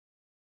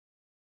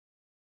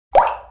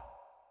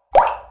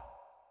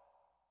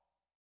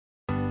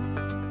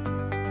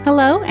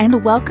Hello,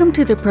 and welcome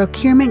to the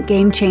Procurement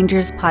Game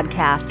Changers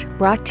podcast,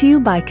 brought to you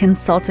by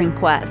Consulting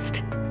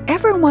Quest.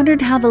 Ever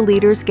wondered how the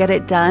leaders get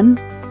it done?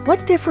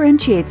 What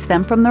differentiates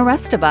them from the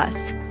rest of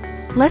us?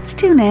 Let's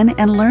tune in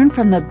and learn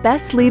from the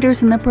best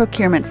leaders in the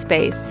procurement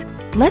space.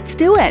 Let's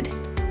do it.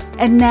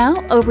 And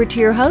now, over to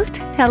your host,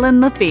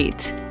 Helen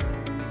Lafitte.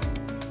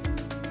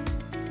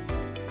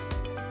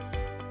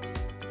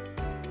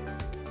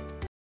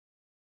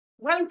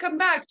 Welcome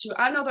back to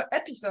another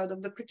episode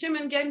of the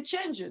Procurement Game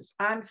Changers.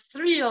 I'm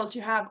thrilled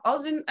to have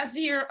Ozan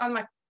Azir on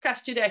my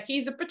cast today.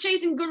 He's a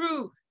purchasing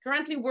guru,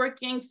 currently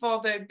working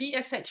for the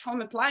BSH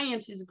Home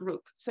Appliances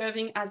Group,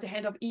 serving as the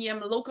head of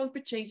EM local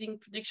purchasing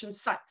production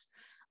sites.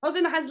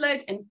 Ozan has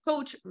led and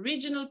coached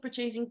regional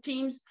purchasing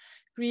teams,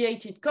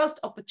 created cost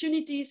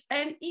opportunities,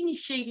 and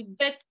initiated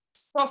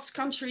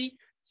cross-country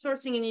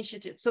sourcing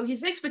initiatives. So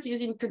his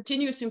expertise in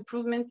continuous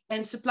improvement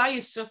and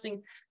supplier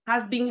sourcing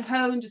has been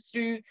honed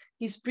through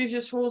his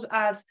previous roles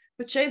as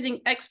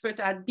purchasing expert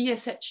at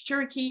BSH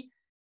Turkey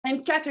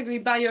and category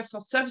buyer for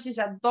services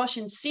at Bosch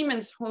and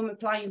Siemens Home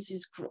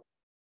Appliances Group.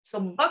 So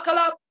buckle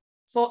up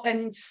for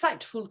an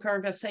insightful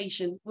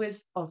conversation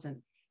with Ozan.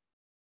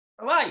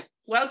 All right,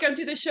 welcome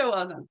to the show,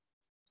 Ozan.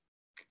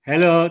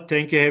 Hello,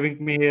 thank you for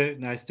having me here.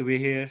 Nice to be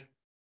here.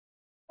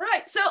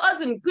 Right, so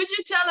Ozan, could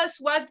you tell us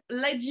what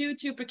led you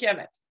to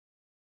procurement?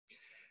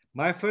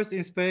 My first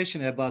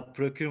inspiration about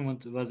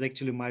procurement was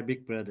actually my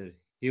big brother.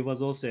 He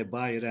was also a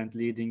buyer and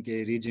leading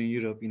a region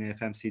Europe in a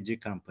FMCG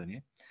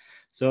company.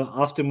 So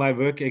after my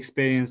work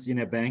experience in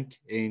a bank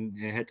in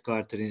a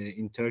headquarters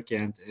in Turkey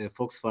and a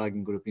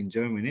Volkswagen Group in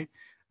Germany,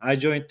 I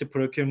joined the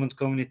procurement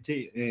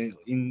community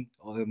in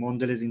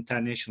Mondelez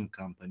International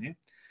Company,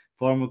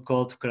 formerly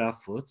called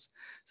Kraft Foods.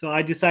 So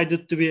I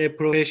decided to be a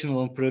professional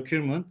on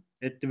procurement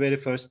at the very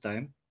first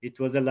time. It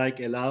was a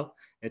love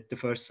at the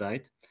first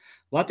sight.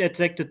 What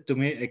attracted to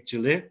me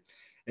actually,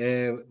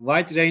 a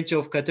wide range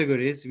of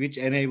categories which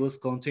enables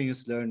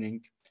continuous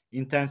learning,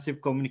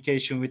 intensive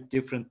communication with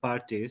different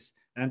parties,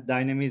 and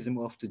dynamism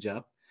of the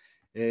job.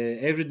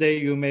 Every day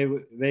you may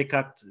wake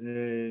up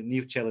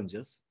new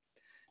challenges.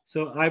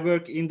 So I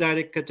work in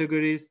direct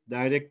categories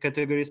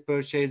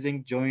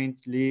purchasing, joint,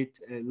 lead,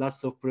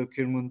 lots of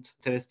procurement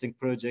testing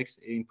projects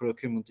in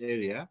procurement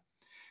area,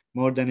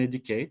 more than a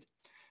decade.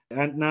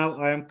 And now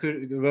I am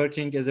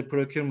working as a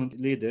procurement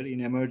leader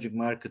in emerging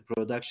market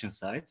production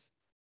sites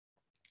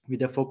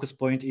with a focus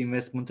point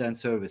investment and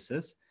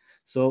services.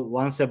 So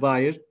once a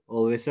buyer,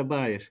 always a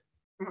buyer.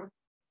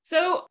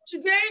 So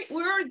today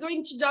we're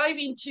going to dive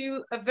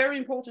into a very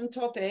important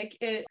topic.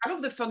 One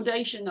of the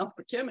foundation of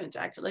procurement,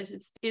 actually,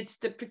 it's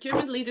the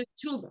procurement leader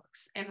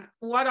toolbox, and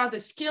what are the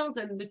skills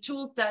and the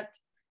tools that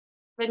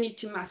they need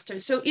to master.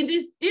 So in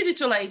this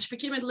digital age,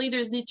 procurement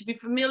leaders need to be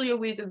familiar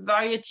with a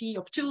variety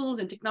of tools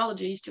and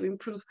technologies to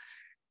improve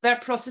their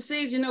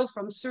processes,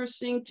 from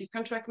sourcing to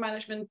contract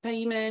management,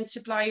 payment,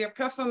 supplier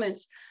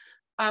performance.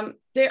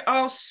 There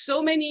are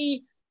so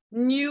many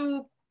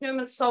new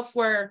procurement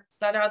software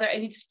that are there,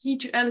 and it's key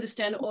to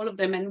understand all of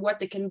them and what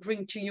they can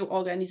bring to your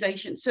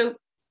organization. So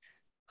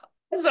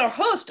as our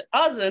host,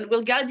 Ozan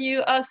will guide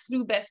us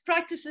through best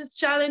practices,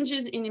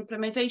 challenges in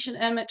implementation,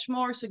 and much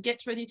more. So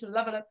get ready to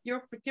level up your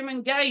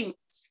procurement game.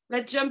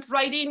 Let's jump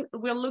right in.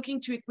 We're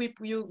looking to equip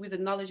you with the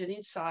knowledge and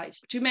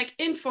insights to make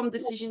informed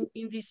decisions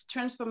in this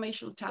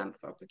transformational time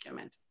for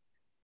procurement.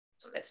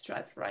 So let's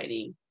dive right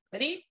in.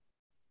 Ready?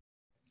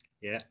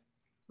 Yeah.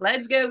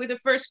 Let's go with the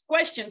first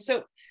question.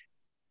 So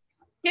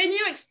can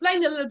you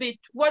explain a little bit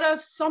what are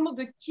some of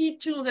the key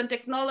tools and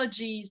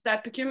technologies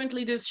that procurement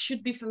leaders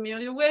should be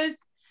familiar with,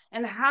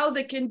 and how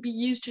they can be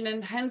used to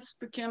enhance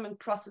procurement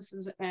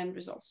processes and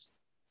results?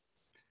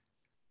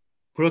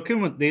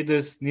 Procurement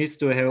leaders needs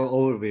to have an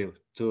overview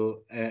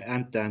to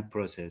end-to-end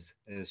process,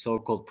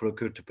 so-called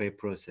procure-to-pay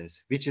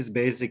process, which is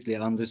basically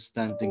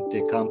understanding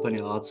the company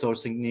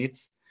outsourcing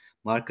needs,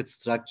 market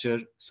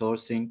structure,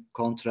 sourcing,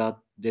 contract,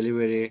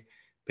 delivery,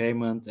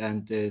 payment,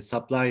 and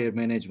supplier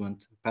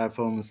management,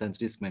 performance and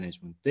risk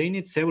management. They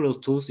need several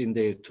tools in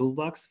their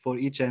toolbox for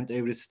each and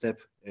every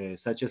step,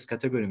 such as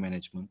category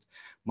management,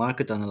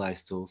 market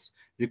analyze tools,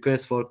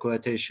 request for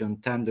quotation,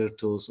 tender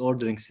tools,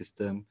 ordering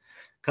system,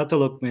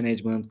 catalog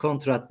management,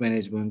 contract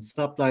management,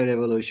 supplier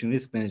evaluation,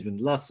 risk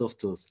management, lots of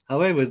tools.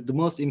 However, the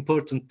most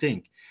important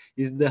thing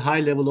is the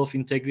high level of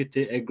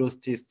integrity across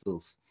these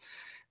tools.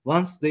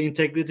 Once the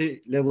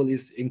integrity level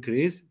is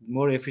increased,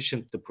 more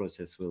efficient the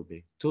process will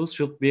be. Tools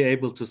should be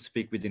able to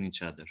speak within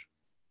each other.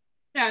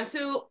 Yeah,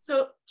 so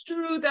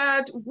true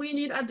that we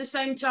need at the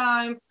same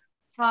time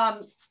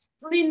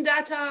clean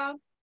data,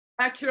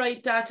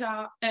 accurate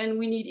data, and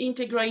we need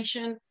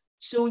integration.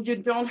 So you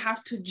don't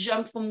have to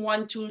jump from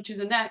one tool to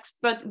the next,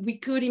 but we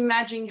could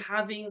imagine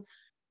having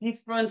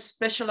different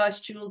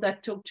specialized tools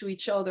that talk to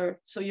each other.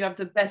 So you have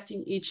the best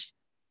in each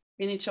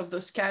of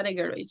those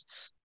categories.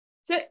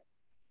 So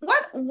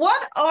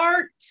what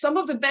are some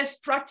of the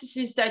best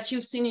practices that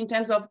you've seen in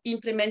terms of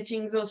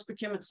implementing those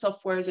procurement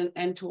softwares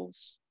and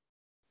tools?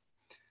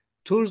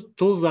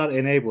 Tools are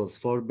enablers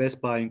for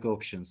best buying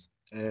options.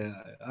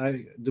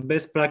 The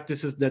best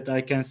practices that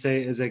I can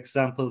say as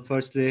example,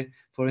 firstly,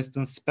 for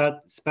instance,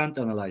 spend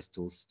analyze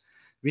tools,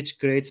 which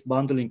creates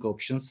bundling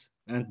options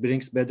and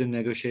brings better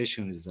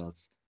negotiation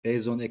results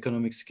based on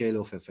economic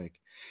scale of effect.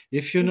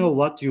 If you know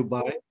what you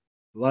buy,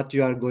 what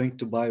you are going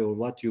to buy or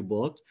what you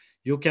bought,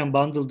 you can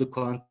bundle the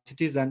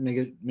quantities and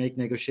make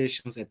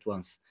negotiations at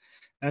once.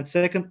 And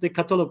secondly,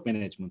 catalog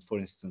management, for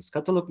instance.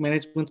 Catalog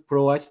management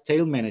provides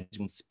tail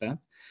management spend.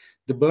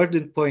 The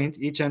burden point,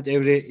 each and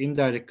every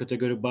indirect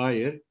category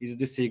buyer is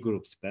the C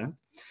group spend,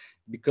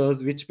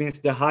 because which means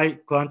the high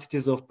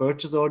quantities of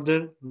purchase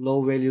order,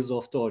 low values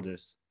of the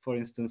orders, for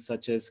instance,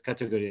 such as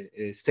category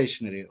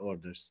stationary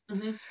orders.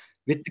 Mhm.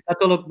 With the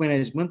catalog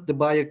management, the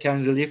buyer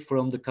can relieve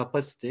from the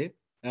capacity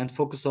and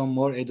focus on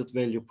more added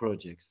value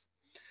projects.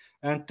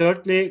 And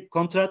thirdly,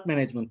 contract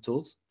management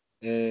tools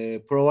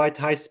provide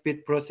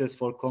high-speed process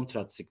for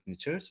contract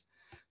signatures.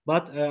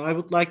 But I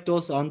would like to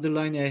also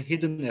underline a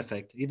hidden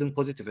effect, hidden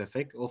positive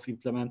effect of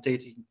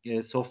implementing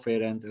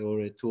software and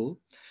or a tool,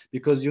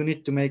 because you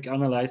need to make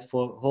analyze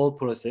for whole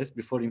process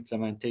before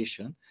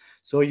implementation.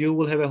 So you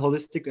will have a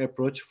holistic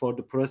approach for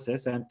the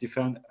process and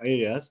define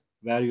areas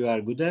where you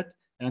are good at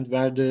and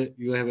where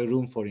you have a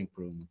room for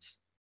improvements.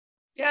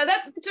 Yeah,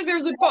 that's a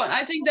very good point.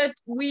 I think that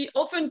we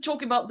often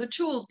talk about the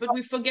tools, but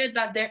we forget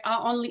that there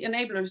are only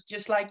enablers,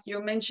 just like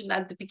you mentioned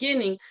at the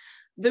beginning.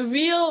 The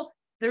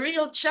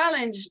real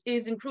challenge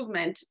is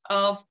improvement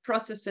of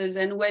processes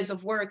and ways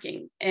of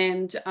working.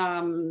 And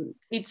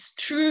it's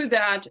true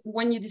that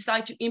when you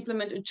decide to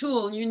implement a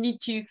tool, you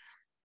need to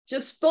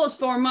just pause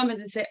for a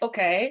moment and say,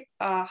 okay,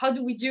 how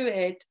do we do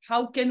it?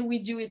 How can we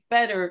do it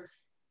better?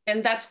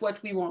 And that's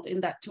what we want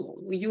in that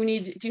tool. You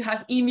need to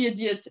have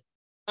immediate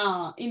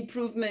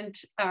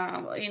improvement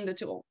in the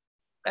tool.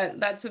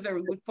 That's a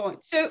very good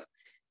point. So,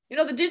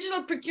 the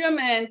digital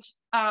procurement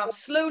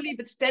slowly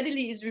but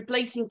steadily is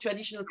replacing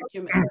traditional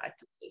procurement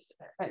practices.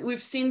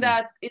 We've seen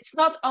that it's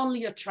not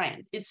only a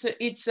trend,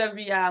 it's a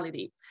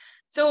reality.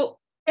 So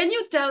can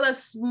you tell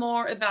us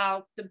more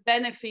about the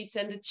benefits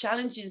and the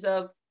challenges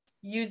of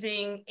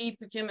using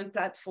e-procurement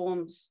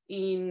platforms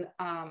in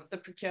the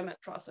procurement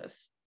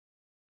process?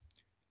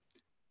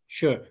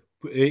 Sure.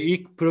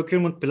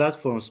 E-procurement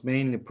platforms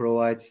mainly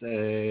provides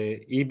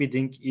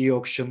e-bidding,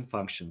 e-auction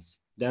functions.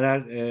 There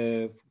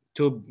are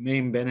two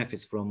main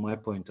benefits from my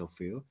point of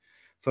view.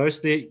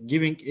 Firstly,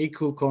 giving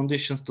equal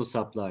conditions to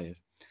supplier.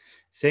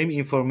 Same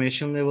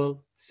information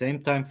level,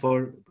 same time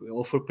for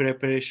offer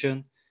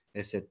preparation,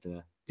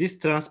 etc. This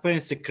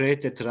transparency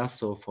creates a trust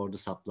for the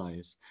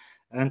suppliers,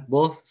 and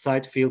both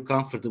sides feel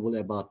comfortable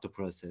about the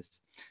process.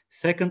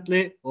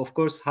 Secondly, of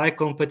course, high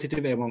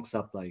competitive among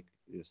suppliers.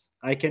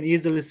 I can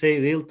easily say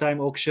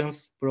real-time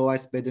auctions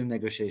provides better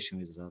negotiation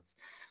results.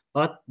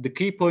 But the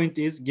key point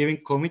is giving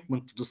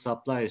commitment to the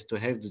suppliers to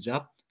have the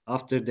job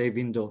after they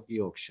win the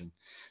e-auction.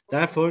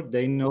 Therefore,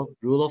 they know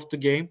rule of the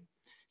game,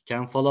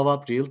 can follow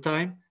up real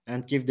time,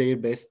 and give their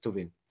best to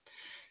win.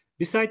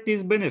 Besides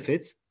these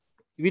benefits,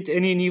 with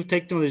any new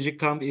technology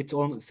comes its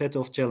own set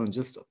of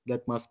challenges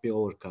that must be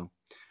overcome.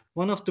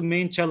 One of the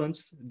main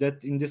challenges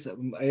that in this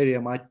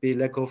area might be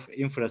lack of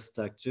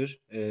infrastructure,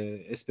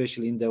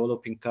 especially in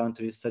developing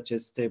countries such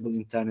as stable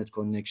internet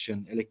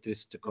connection,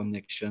 electricity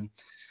connection.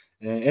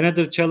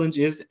 Another challenge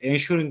is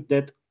ensuring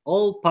that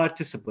all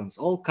participants,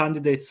 all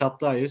candidate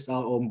suppliers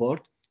are on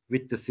board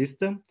with the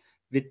system,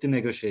 with the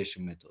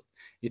negotiation method.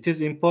 It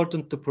is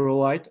important to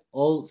provide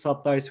all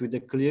suppliers with a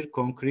clear,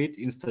 concrete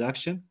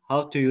instruction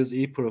how to use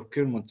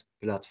e-procurement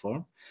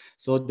platform,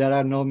 so there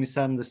are no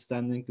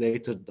misunderstandings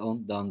later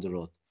on down the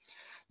road.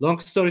 Long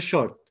story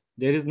short,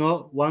 there is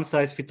no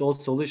one-size-fits-all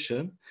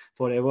solution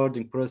for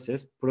avoiding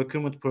process.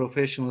 Procurement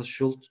professionals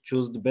should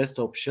choose the best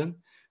option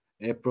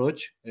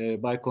approach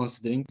by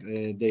considering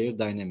their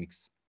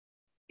dynamics.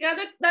 Yeah,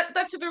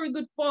 that's a very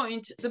good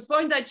point. The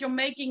point that you're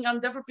making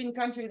on developing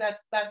country,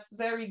 that's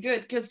very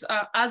good, because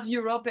as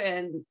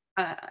European,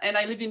 and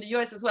I live in the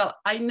US as well,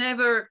 I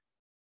never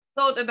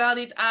thought about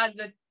it as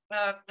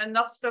an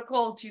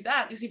obstacle to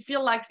that, because you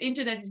feel like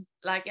internet is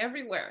like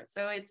everywhere.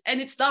 So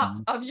it's not,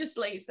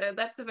 obviously. So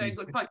that's a very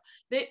good point.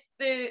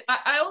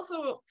 I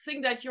also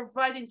think that you're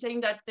right in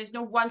saying that there's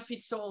no one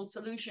fits all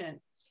solution.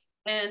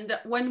 And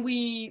when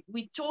we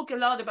talk a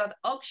lot about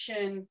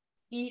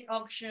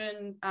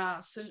e-auction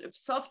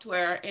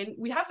software, and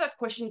we have that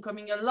question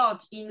coming a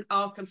lot in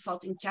our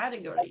consulting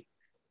category.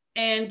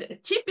 And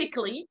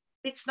typically,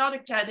 it's not a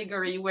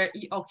category where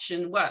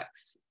e-auction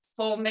works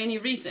for many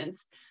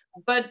reasons.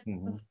 But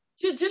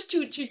just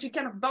to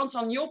kind of bounce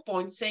on your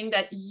point, saying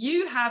that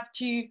you have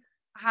to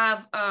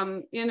have,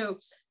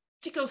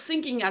 critical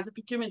thinking as a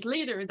procurement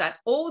leader, that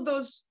all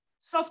those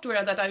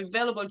software that are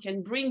available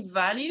can bring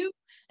value.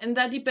 And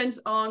that depends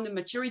on the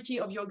maturity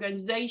of your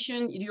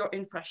organization, your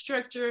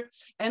infrastructure,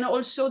 and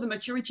also the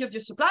maturity of your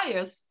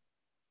suppliers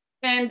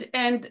and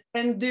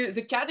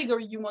the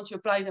category you want to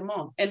apply them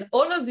on. And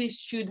all of this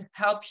should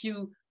help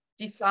you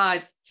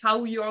decide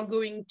how you're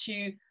going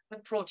to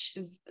approach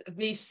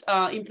this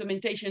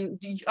implementation.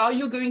 Are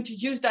you going to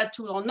use that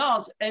tool or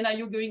not? And are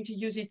you going to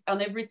use it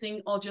on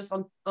everything or just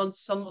on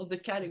some of the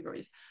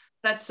categories?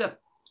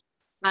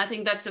 I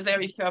think that's a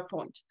very fair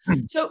point.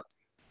 So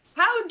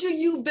how do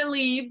you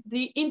believe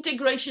the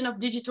integration of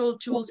digital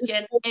tools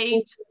can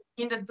aid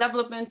in the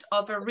development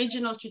of a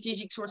regional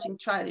strategic sourcing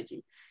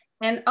strategy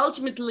and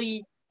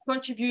ultimately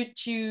contribute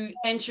to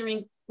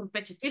ensuring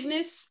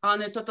competitiveness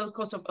on a total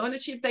cost of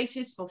ownership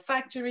basis for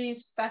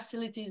factories,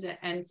 facilities,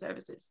 and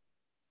services?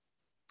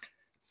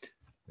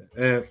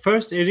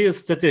 First, a real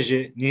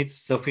strategy needs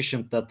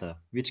sufficient data,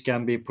 which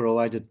can be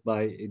provided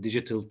by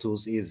digital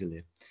tools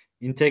easily.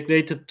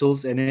 Integrated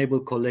tools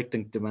enable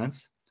collecting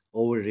demands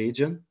over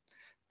region,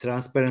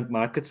 transparent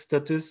market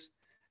status,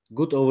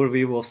 good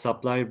overview of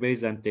supplier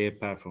base and their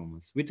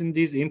performance. Within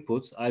these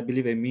inputs, I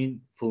believe a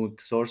meaningful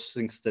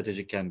sourcing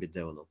strategy can be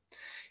developed.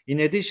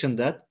 In addition,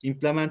 that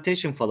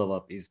implementation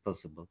follow-up is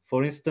possible.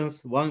 For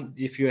instance,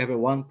 if you have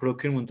one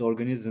procurement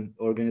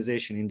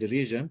organization in the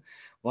region,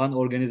 one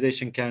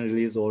organization can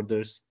release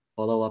orders,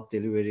 follow up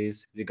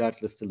deliveries,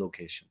 regardless the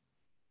location.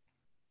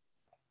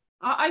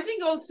 I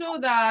think also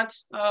that,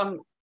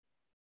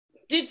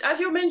 as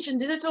you mentioned,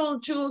 digital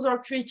tools are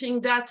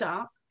creating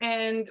data.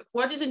 And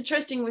what is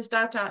interesting with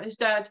data is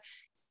that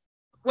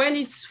when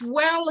it's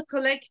well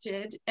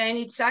collected and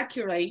it's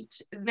accurate,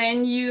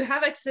 then you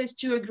have access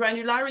to a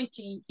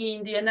granularity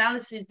in the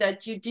analysis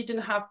that you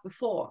didn't have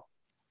before.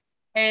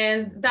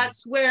 And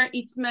that's where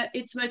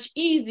it's much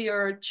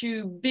easier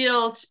to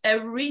build a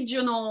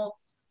regional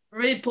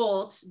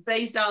report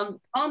based on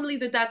only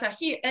the data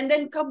here and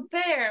then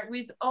compare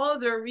with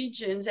other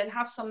regions and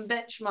have some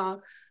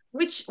benchmark,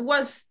 which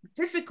was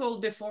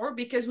difficult before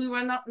because we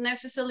were not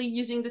necessarily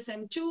using the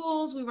same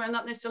tools, we were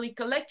not necessarily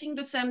collecting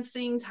the same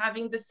things,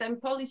 having the same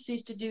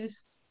policies to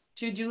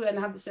do and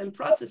have the same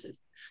processes.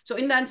 So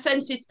in that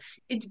sense,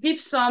 it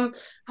gives some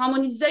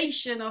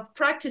harmonization of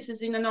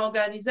practices in an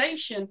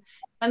organization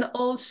and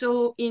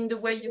also in the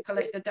way you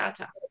collect the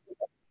data.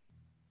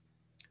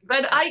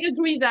 But I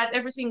agree that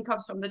everything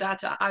comes from the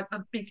data. I'm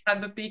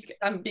a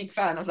big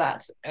fan of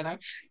that. You know?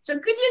 So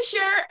could you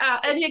share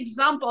any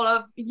example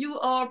of you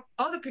or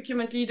other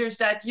procurement leaders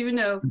that you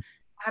know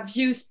have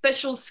used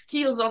special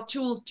skills or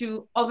tools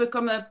to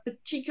overcome a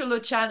particular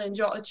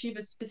challenge or achieve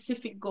a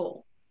specific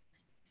goal?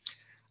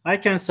 I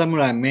can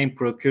summarize main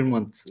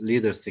procurement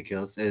leader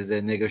skills as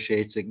a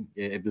negotiating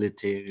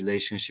ability,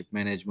 relationship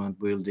management,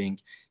 building,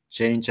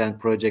 change and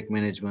project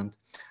management.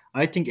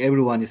 I think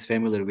everyone is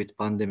familiar with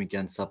pandemic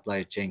and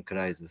supply chain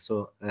crisis,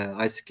 so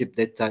I skip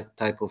that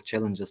type of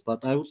challenges,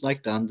 but I would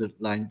like to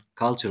underline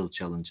cultural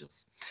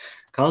challenges.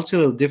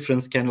 Cultural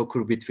difference can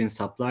occur between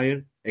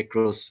supplier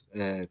across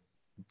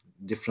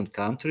different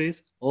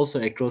countries,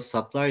 also across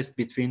suppliers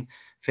between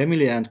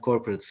family and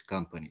corporate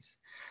companies.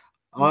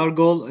 Our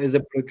goal as a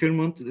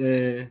procurement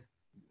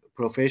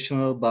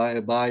professional,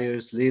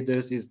 buyers,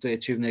 leaders is to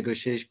achieve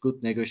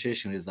good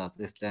negotiation results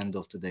at the end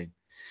of the day.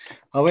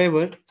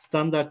 However,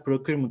 standard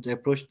procurement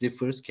approach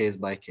differs case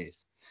by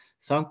case.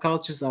 Some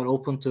cultures are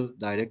open to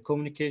direct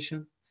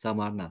communication, some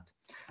are not.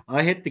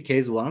 I had the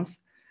case once,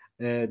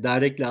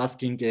 directly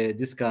asking a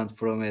discount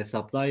from a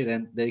supplier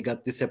and they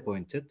got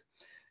disappointed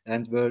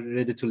and were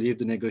ready to leave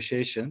the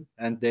negotiation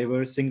and they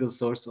were single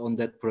source on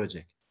that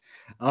project.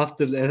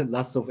 After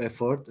lots of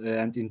effort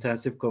and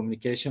intensive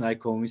communication, I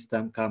convinced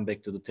them come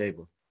back to the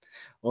table.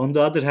 On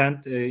the other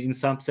hand, in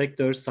some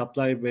sectors,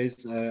 supplier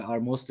base are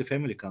mostly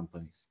family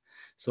companies.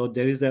 So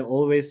there is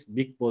always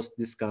big boss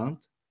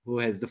discount who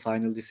has the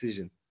final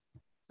decision.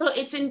 So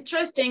it's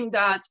interesting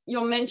that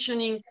you're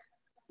mentioning,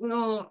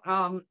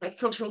 like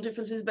cultural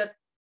differences, but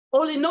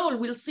all in all,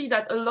 we'll see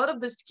that a lot of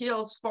the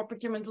skills for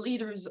procurement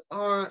leaders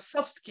are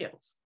soft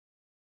skills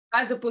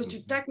as opposed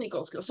to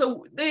technical skills.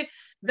 So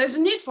there's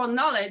a need for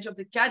knowledge of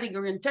the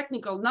category and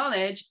technical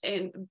knowledge,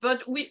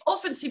 but we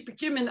often see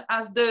procurement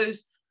as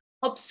those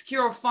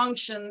obscure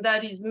function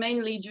that is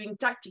mainly doing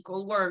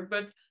tactical work.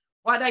 But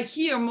what I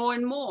hear more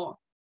and more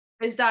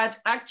is that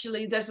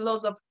actually there's a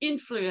lot of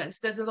influence,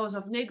 there's a lot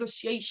of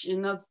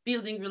negotiation, of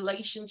building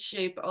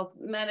relationship, of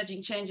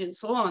managing change and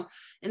so on.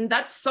 And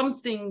that's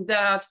something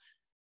that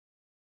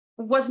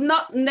is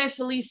not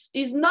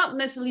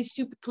necessarily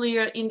super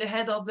clear in the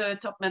head of the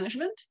top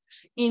management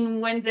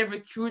in when they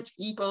recruit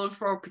people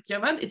for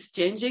procurement. It's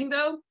changing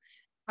though.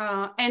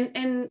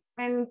 And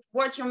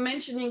what you're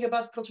mentioning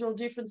about cultural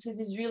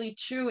differences is really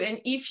true. And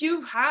if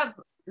you have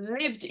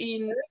lived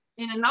in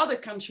another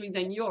country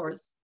than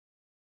yours,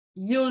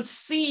 you'll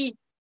see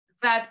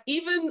that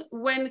even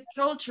when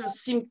cultures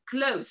seem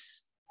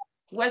close,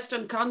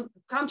 Western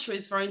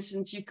countries, for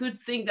instance, you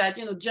could think that,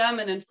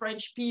 German and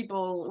French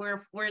people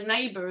were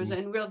neighbors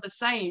and we're the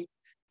same.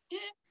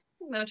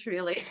 Not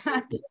really.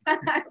 Not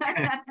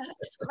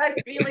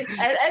really.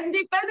 And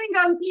depending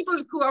on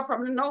people who are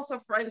from the north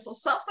of France or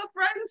south of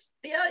France,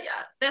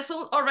 there's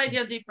already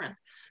a difference.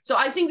 So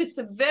I think it's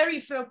a very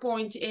fair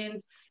point,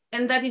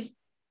 and that is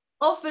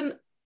often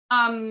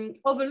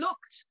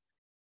overlooked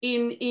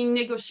in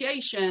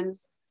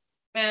negotiations.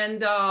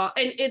 And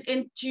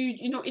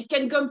it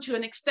can come to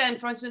an extent,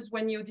 for instance,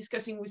 when you're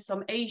discussing with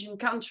some Asian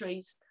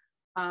countries,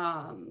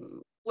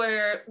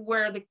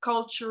 where the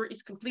culture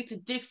is completely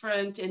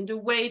different and the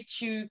way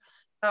to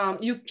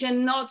you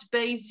cannot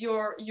base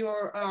your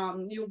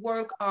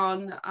work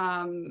on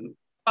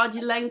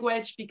body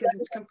language because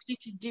it's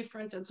completely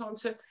different and so on.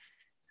 So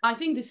I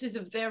think that's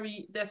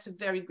a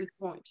very good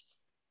point.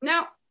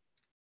 Now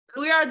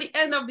we are at the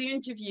end of the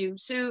interview.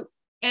 So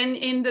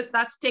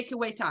that's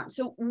takeaway time.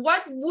 So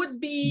what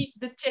would be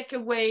the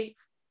takeaway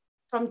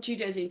from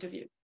today's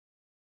interview?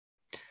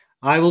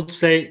 I would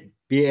say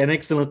be an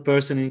excellent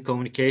person in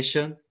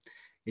communication.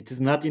 It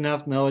is not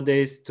enough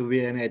nowadays to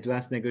be an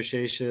advanced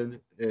negotiation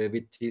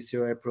with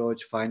TCO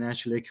approach,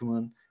 financial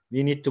acumen.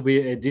 We need to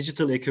be a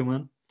digital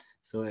acumen.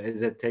 So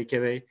as a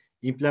takeaway,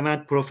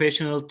 implement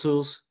professional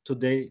tools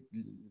to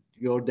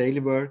your daily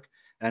work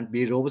and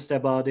be robust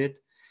about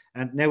it,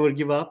 and never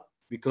give up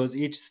because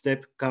each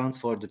step counts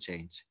for the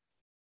change.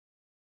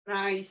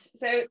 Nice.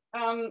 So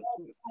the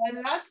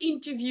last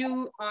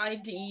interview I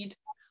did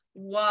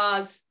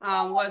was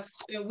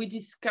we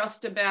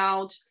discussed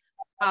about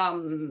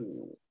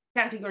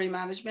category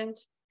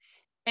management,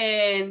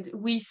 and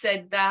we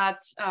said that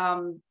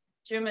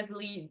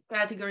ultimately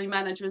category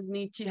managers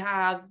need to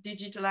have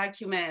digital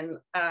acumen,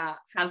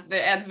 have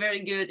very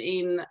good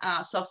in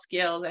soft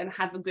skills, and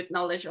have a good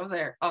knowledge of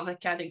their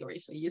category.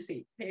 So you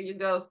see, here you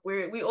go.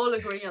 We all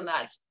agree on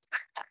that.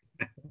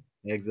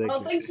 Exactly.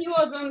 Well, thank you,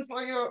 Ozan,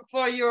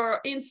 for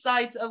your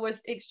insights. It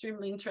was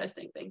extremely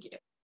interesting. Thank you.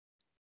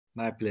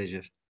 My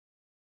pleasure.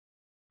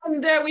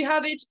 And there we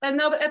have it.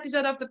 Another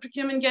episode of the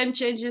Procurement Game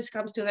Changers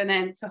comes to an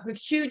end. So a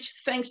huge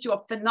thanks to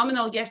our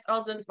phenomenal guest,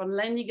 Ozan, for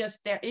lending us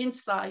their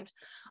insight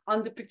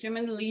on the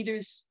Procurement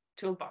Leaders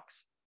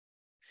Toolbox.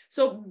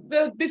 So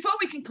before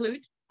we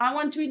conclude, I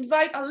want to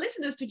invite our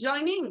listeners to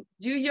join in.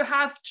 Do you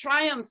have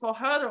triumphs or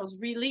hurdles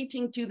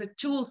relating to the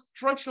tools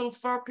structural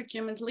for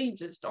procurement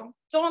leaders? Don't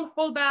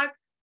hold back.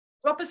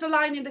 Drop us a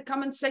line in the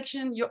comment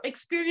section, your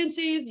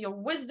experiences, your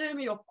wisdom,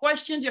 your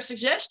questions, your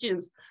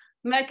suggestions.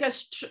 Make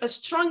us a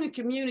stronger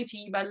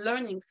community by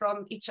learning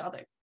from each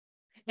other.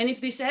 And if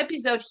this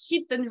episode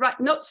hit the right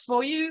notes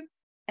for you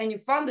and you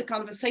found the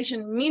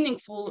conversation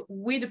meaningful,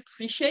 we'd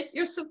appreciate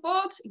your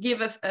support.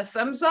 Give us a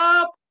thumbs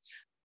up.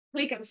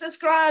 Click and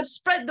subscribe,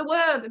 spread the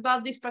word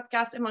about this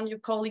podcast among your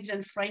colleagues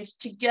and friends.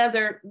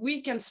 Together,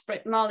 we can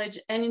spread knowledge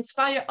and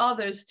inspire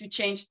others to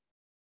change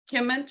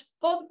procurement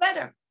for the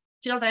better.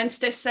 Till then,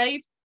 stay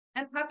safe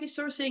and happy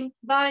sourcing.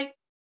 Bye.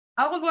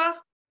 Au revoir.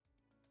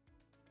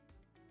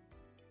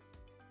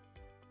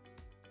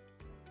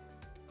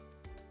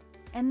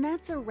 And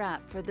that's a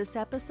wrap for this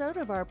episode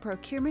of our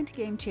Procurement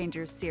Game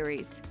Changers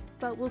series.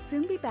 But we'll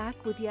soon be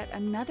back with yet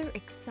another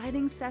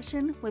exciting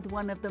session with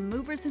one of the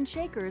movers and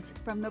shakers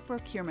from the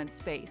procurement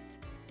space.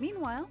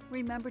 Meanwhile,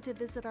 remember to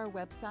visit our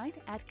website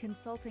at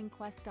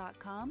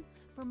consultingquest.com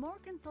for more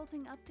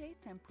consulting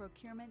updates and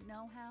procurement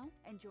know-how,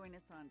 and join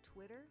us on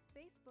Twitter,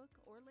 Facebook,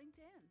 or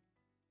LinkedIn.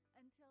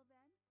 Until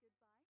then,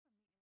 goodbye from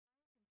the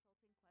entire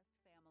Consulting Quest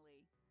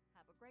family.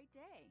 Have a great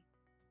day.